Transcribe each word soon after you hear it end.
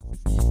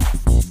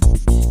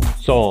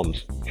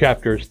Psalms,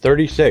 chapters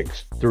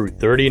 36 through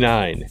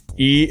 39,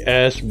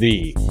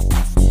 ESV.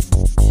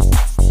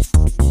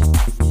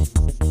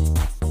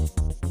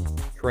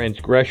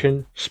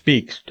 Transgression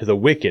speaks to the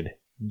wicked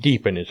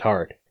deep in his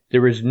heart.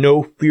 There is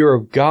no fear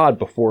of God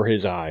before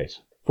his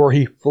eyes, for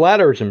he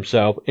flatters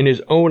himself in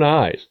his own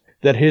eyes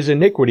that his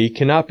iniquity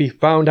cannot be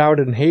found out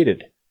and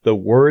hated. The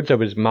words of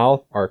his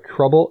mouth are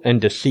trouble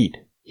and deceit.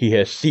 He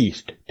has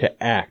ceased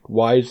to act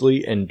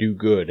wisely and do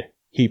good.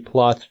 He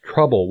plots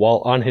trouble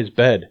while on his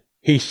bed.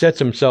 He sets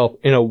himself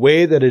in a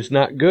way that is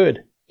not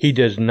good. He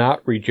does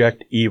not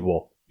reject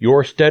evil.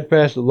 Your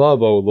steadfast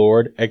love, O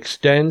Lord,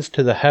 extends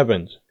to the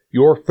heavens,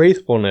 your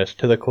faithfulness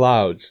to the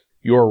clouds.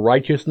 Your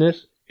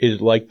righteousness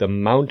is like the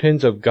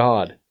mountains of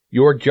God.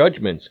 Your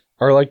judgments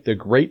are like the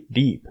great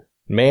deep.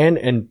 Man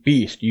and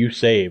beast you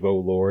save, O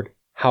Lord.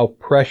 How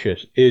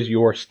precious is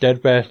your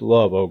steadfast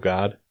love, O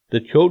God. The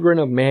children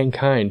of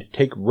mankind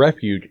take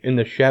refuge in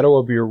the shadow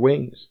of your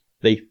wings.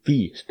 They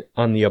feast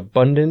on the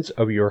abundance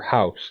of your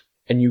house,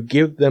 and you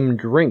give them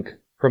drink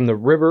from the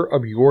river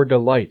of your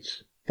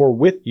delights. For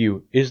with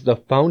you is the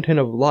fountain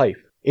of life.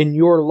 In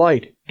your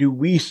light do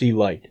we see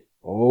light.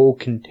 Oh,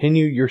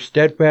 continue your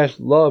steadfast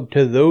love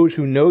to those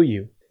who know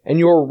you, and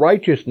your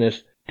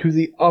righteousness to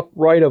the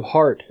upright of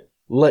heart.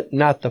 Let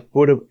not the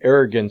foot of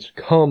arrogance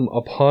come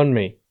upon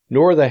me,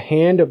 nor the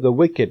hand of the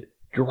wicked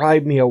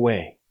drive me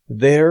away.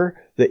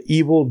 There the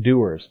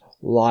evildoers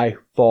lie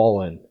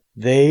fallen.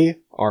 They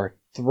are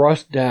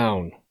thrust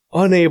down,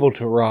 unable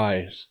to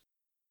rise.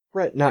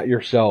 Fret not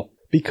yourself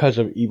because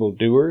of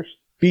evildoers.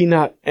 Be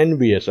not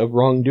envious of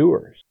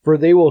wrongdoers, for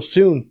they will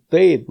soon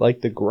fade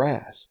like the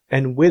grass,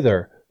 and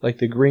wither like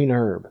the green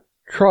herb.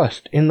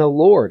 Trust in the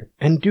Lord,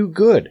 and do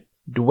good.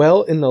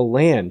 Dwell in the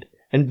land,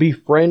 and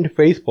befriend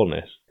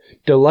faithfulness.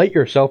 Delight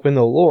yourself in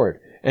the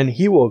Lord, and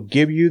he will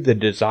give you the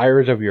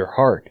desires of your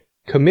heart.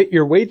 Commit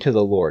your way to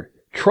the Lord.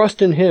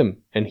 Trust in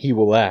him, and he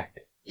will act.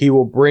 He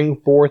will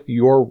bring forth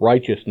your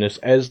righteousness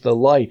as the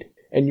light,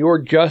 and your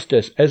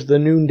justice as the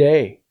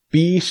noonday.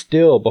 Be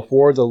still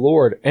before the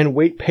Lord, and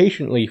wait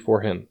patiently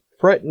for him.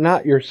 Fret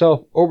not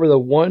yourself over the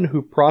one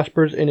who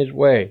prospers in his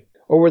way,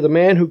 over the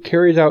man who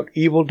carries out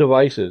evil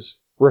devices.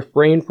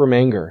 Refrain from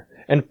anger,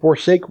 and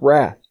forsake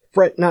wrath.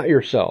 Fret not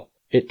yourself.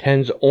 It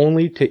tends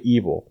only to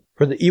evil.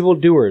 For the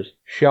evildoers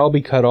shall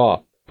be cut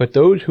off, but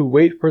those who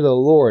wait for the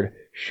Lord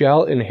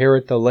shall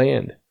inherit the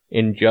land.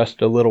 In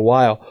just a little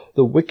while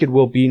the wicked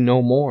will be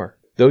no more.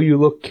 Though you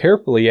look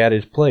carefully at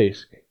his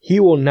place,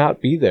 he will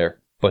not be there.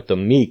 But the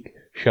meek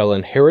shall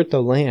inherit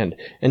the land,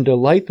 and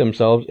delight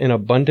themselves in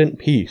abundant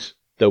peace.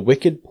 The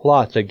wicked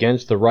plots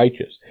against the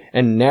righteous,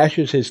 and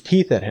gnashes his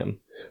teeth at him.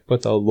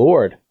 But the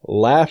Lord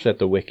laughs at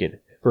the wicked,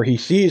 for he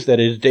sees that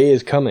his day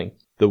is coming.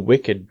 The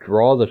wicked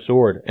draw the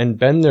sword, and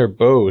bend their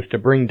bows to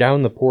bring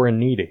down the poor and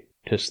needy,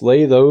 to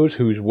slay those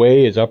whose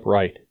way is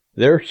upright.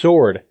 Their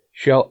sword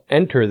shall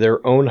enter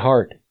their own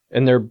heart,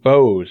 and their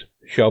bows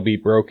shall be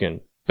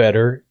broken.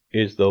 Better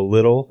is the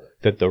little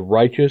that the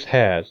righteous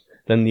has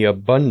than the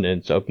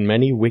abundance of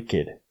many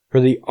wicked. For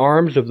the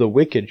arms of the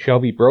wicked shall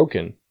be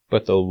broken,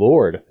 but the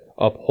Lord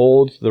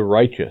upholds the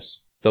righteous.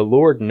 The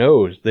Lord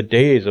knows the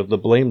days of the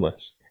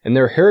blameless, and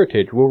their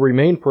heritage will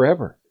remain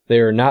forever. They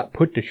are not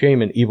put to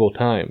shame in evil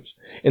times.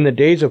 In the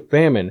days of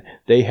famine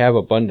they have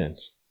abundance.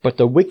 But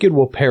the wicked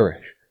will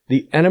perish.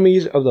 The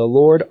enemies of the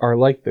Lord are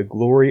like the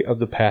glory of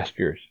the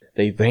pastures.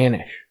 They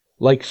vanish.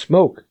 Like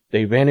smoke,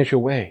 they vanish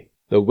away.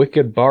 The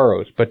wicked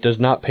borrows, but does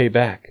not pay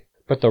back.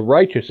 But the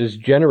righteous is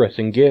generous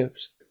and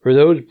gives. For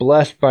those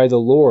blessed by the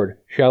Lord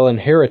shall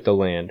inherit the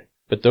land,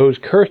 but those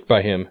cursed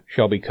by him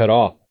shall be cut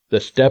off.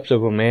 The steps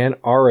of a man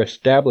are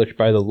established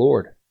by the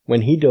Lord.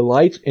 When he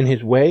delights in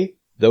his way,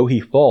 though he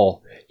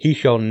fall, he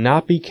shall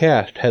not be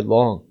cast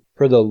headlong.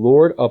 For the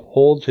Lord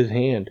upholds his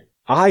hand.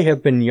 I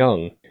have been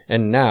young,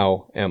 and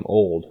now am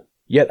old.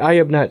 Yet I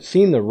have not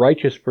seen the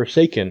righteous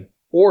forsaken,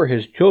 or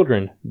his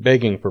children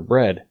begging for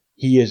bread.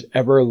 He is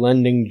ever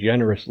lending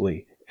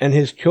generously, and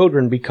his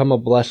children become a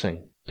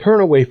blessing. Turn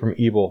away from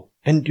evil,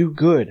 and do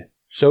good.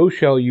 So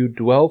shall you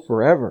dwell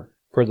forever,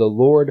 for the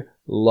Lord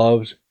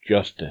loves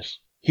justice.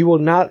 He will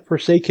not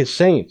forsake his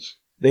saints.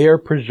 They are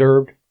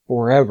preserved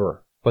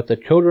forever. But the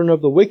children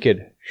of the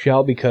wicked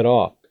shall be cut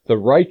off. The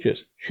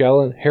righteous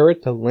shall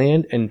inherit the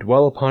land and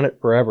dwell upon it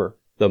forever.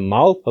 The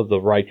mouth of the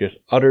righteous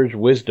utters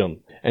wisdom,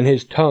 and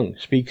his tongue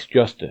speaks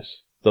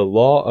justice. The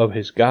law of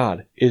his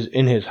God is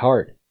in his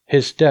heart.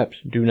 His steps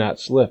do not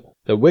slip.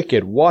 The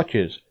wicked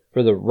watches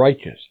for the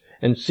righteous,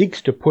 and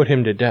seeks to put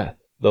him to death.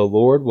 The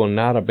Lord will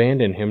not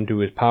abandon him to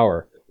his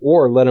power,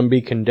 or let him be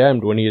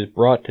condemned when he is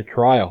brought to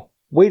trial.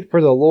 Wait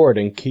for the Lord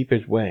and keep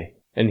his way,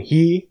 and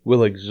he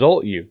will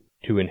exalt you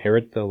to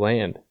inherit the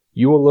land.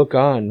 You will look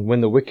on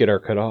when the wicked are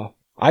cut off.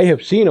 I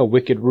have seen a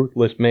wicked,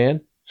 ruthless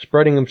man,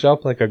 spreading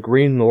himself like a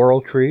green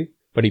laurel tree,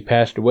 but he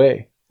passed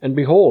away, and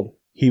behold,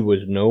 he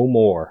was no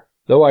more.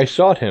 Though I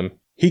sought him,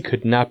 he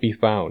could not be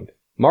found.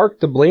 Mark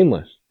the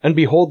blameless, and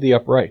behold the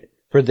upright,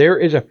 for there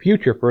is a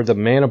future for the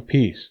man of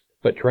peace.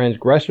 But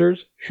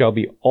transgressors shall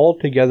be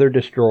altogether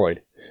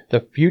destroyed.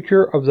 The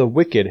future of the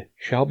wicked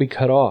shall be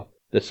cut off.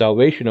 The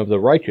salvation of the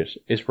righteous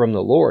is from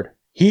the Lord.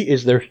 He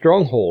is their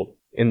stronghold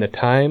in the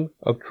time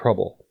of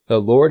trouble. The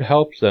Lord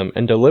helps them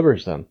and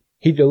delivers them.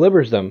 He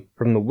delivers them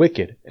from the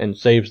wicked and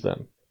saves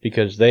them,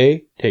 because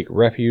they take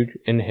refuge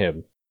in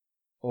him.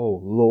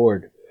 O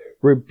Lord,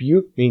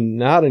 rebuke me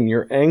not in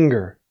your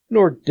anger,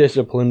 nor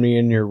discipline me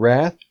in your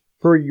wrath,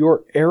 for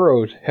your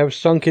arrows have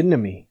sunk into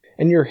me,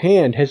 and your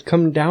hand has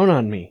come down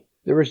on me.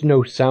 There is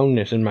no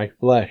soundness in my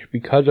flesh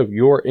because of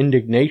your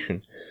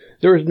indignation.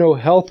 There is no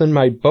health in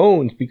my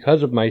bones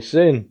because of my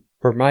sin.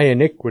 For my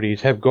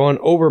iniquities have gone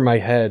over my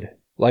head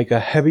like a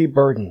heavy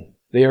burden.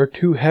 They are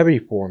too heavy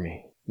for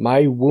me.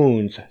 My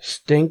wounds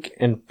stink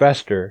and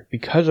fester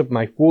because of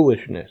my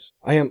foolishness.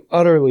 I am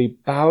utterly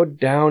bowed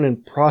down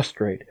and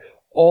prostrate.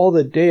 All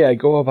the day I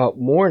go about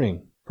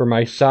mourning, for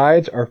my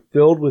sides are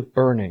filled with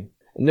burning,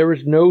 and there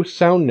is no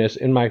soundness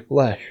in my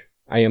flesh.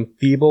 I am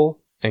feeble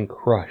and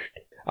crushed.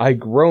 I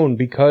groan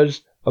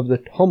because of the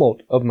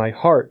tumult of my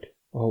heart.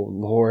 O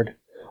Lord,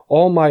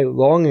 all my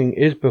longing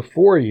is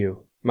before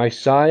you. My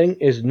sighing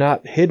is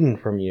not hidden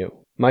from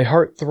you. My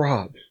heart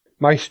throbs.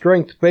 My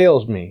strength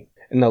fails me.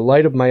 In the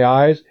light of my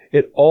eyes,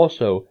 it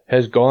also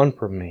has gone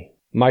from me.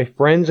 My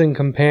friends and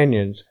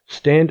companions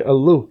stand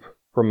aloof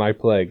from my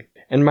plague,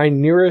 and my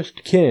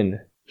nearest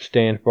kin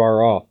stand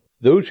far off.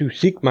 Those who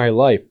seek my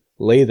life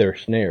lay their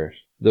snares.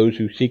 Those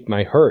who seek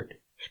my hurt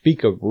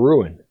speak of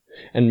ruin,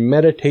 and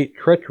meditate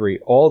treachery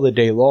all the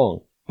day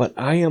long. But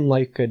I am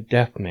like a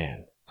deaf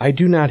man. I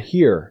do not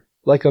hear,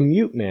 like a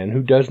mute man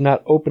who does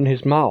not open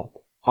his mouth.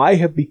 I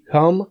have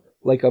become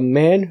like a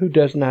man who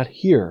does not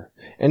hear,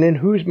 and in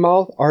whose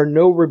mouth are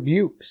no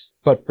rebukes.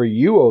 But for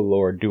you, O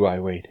Lord, do I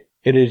wait.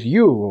 It is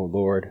you, O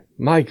Lord,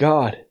 my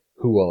God,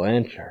 who will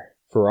answer.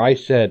 For I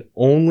said,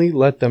 only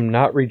let them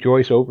not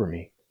rejoice over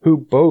me, who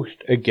boast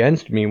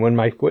against me when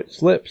my foot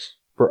slips.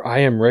 For I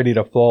am ready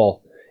to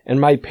fall,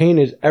 and my pain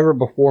is ever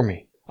before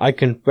me. I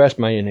confess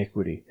my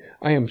iniquity.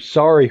 I am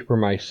sorry for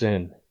my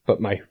sin.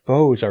 But my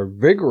foes are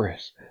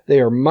vigorous.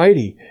 They are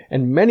mighty,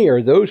 and many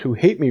are those who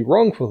hate me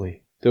wrongfully.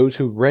 Those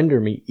who render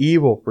me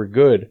evil for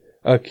good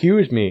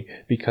accuse me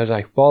because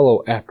I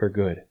follow after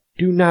good.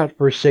 Do not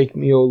forsake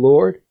me, O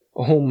Lord.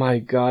 O my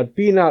God,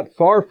 be not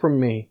far from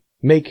me.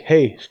 Make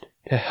haste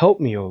to help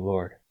me, O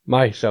Lord,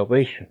 my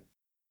salvation.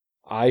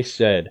 I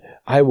said,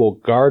 I will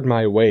guard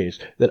my ways,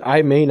 that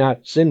I may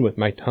not sin with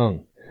my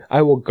tongue.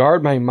 I will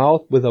guard my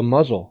mouth with a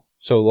muzzle,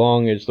 so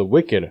long as the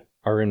wicked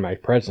are in my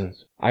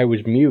presence. I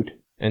was mute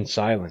and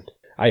silent.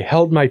 I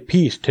held my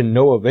peace to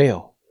no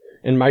avail,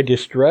 and my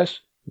distress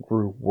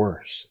grew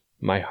worse.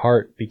 My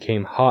heart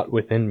became hot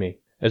within me.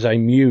 As I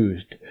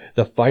mused,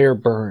 the fire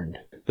burned.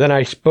 Then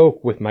I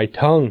spoke with my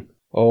tongue.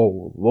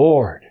 O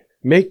Lord,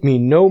 make me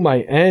know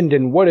my end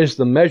and what is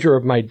the measure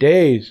of my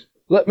days.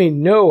 Let me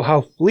know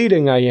how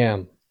fleeting I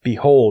am.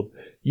 Behold,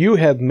 you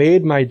have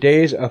made my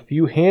days a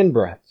few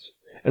handbreadths,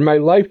 and my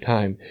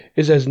lifetime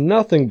is as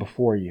nothing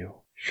before you.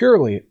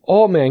 Surely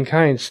all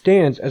mankind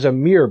stands as a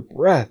mere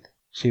breath.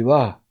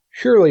 Selah.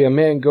 Surely a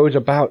man goes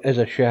about as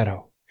a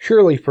shadow.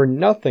 Surely for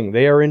nothing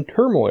they are in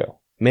turmoil.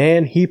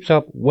 Man heaps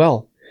up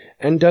wealth,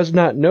 and does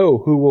not know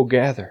who will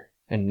gather.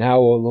 And now,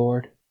 O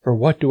Lord, for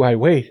what do I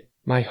wait?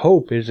 My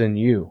hope is in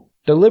you.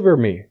 Deliver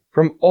me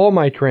from all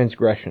my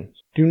transgressions.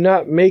 Do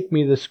not make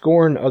me the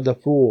scorn of the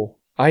fool.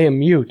 I am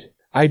mute.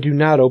 I do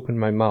not open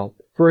my mouth,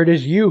 for it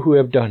is you who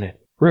have done it.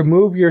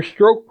 Remove your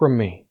stroke from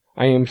me.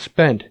 I am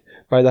spent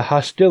by the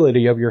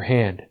hostility of your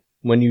hand.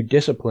 When you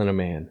discipline a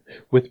man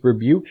with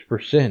rebukes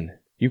for sin,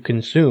 you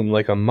consume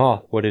like a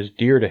moth what is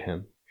dear to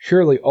him.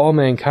 Surely all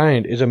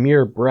mankind is a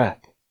mere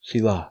breath.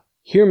 Selah.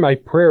 Hear my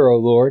prayer, O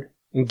Lord,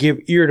 and give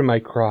ear to my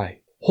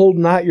cry. Hold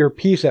not your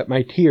peace at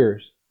my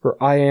tears, for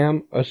I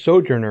am a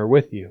sojourner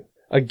with you,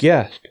 a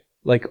guest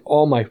like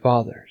all my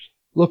fathers.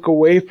 Look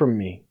away from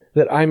me,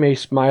 that I may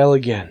smile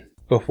again,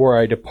 before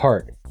I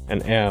depart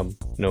and am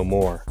no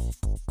more.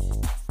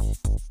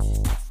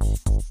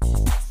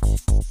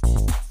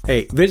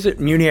 Hey, visit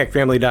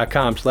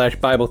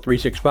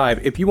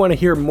MuniacFamily.com/Bible365 if you want to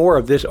hear more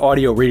of this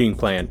audio reading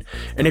plan.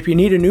 And if you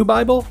need a new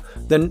Bible,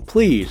 then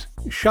please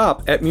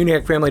shop at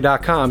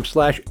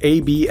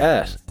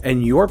MuniacFamily.com/ABS,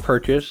 and your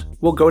purchase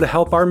will go to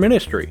help our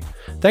ministry.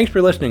 Thanks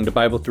for listening to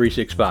Bible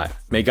 365.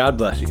 May God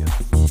bless you.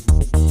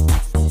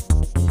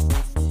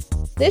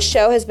 This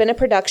show has been a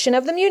production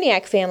of the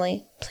Muniac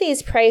family.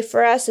 Please pray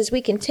for us as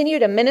we continue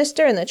to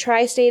minister in the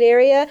tri-state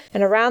area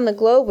and around the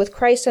globe with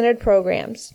Christ-centered programs.